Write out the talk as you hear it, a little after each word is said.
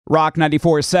Rock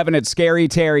 94.7 at Scary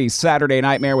Terry's Saturday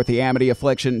Nightmare with the Amity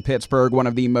Affliction, Pittsburgh. One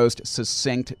of the most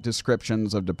succinct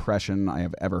descriptions of depression I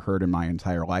have ever heard in my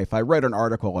entire life. I wrote an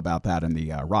article about that in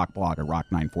the rock blog at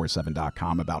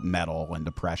rock947.com about metal and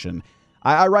depression.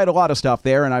 I write a lot of stuff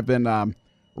there, and I've been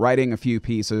writing a few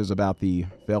pieces about the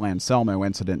Phil Anselmo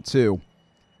incident, too.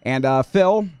 And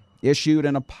Phil issued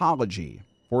an apology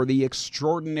for the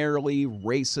extraordinarily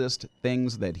racist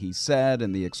things that he said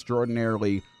and the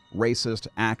extraordinarily racist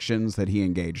actions that he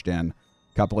engaged in.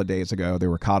 A couple of days ago, they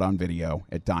were caught on video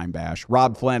at Dime Bash.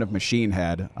 Rob Flynn of Machine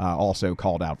Head also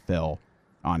called out Phil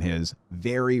on his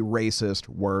very racist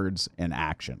words and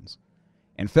actions.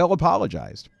 And Phil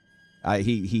apologized.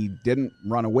 He didn't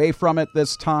run away from it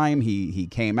this time. He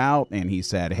came out and he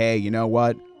said, hey, you know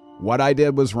what? What I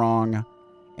did was wrong.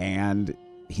 And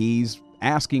he's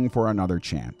asking for another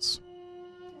chance.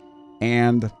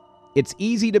 And it's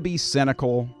easy to be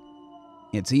cynical.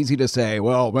 It's easy to say,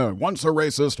 well, once a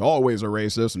racist, always a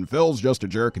racist, and Phil's just a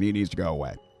jerk and he needs to go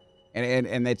away.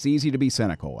 And it's easy to be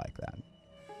cynical like that.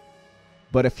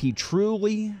 But if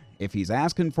he's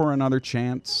asking for another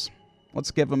chance,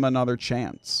 let's give him another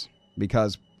chance.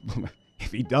 Because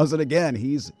if he does it again,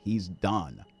 he's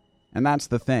done. And that's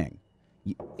the thing.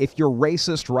 If you're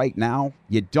racist right now,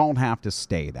 you don't have to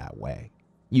stay that way.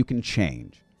 You can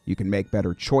change. You can make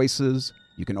better choices.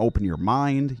 You can open your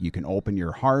mind, you can open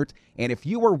your heart, and if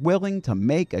you are willing to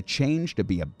make a change to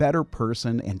be a better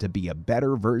person and to be a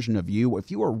better version of you,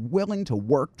 if you are willing to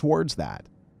work towards that,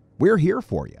 we're here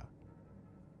for you.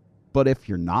 But if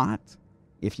you're not,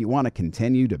 if you want to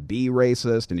continue to be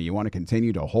racist and you want to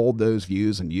continue to hold those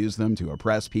views and use them to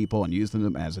oppress people and use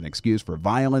them as an excuse for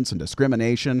violence and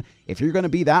discrimination, if you're going to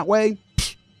be that way,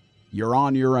 you're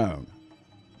on your own.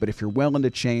 But if you're willing to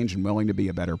change and willing to be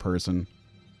a better person,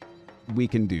 we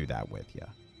can do that with you.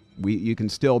 You can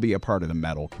still be a part of the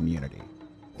metal community.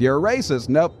 If you're a racist,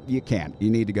 nope, you can't. You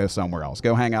need to go somewhere else.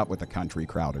 Go hang out with the country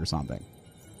crowd or something.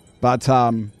 But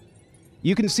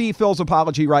you can see Phil's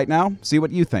apology right now. See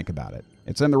what you think about it.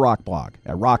 It's in the Rock blog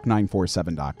at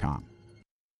rock947.com.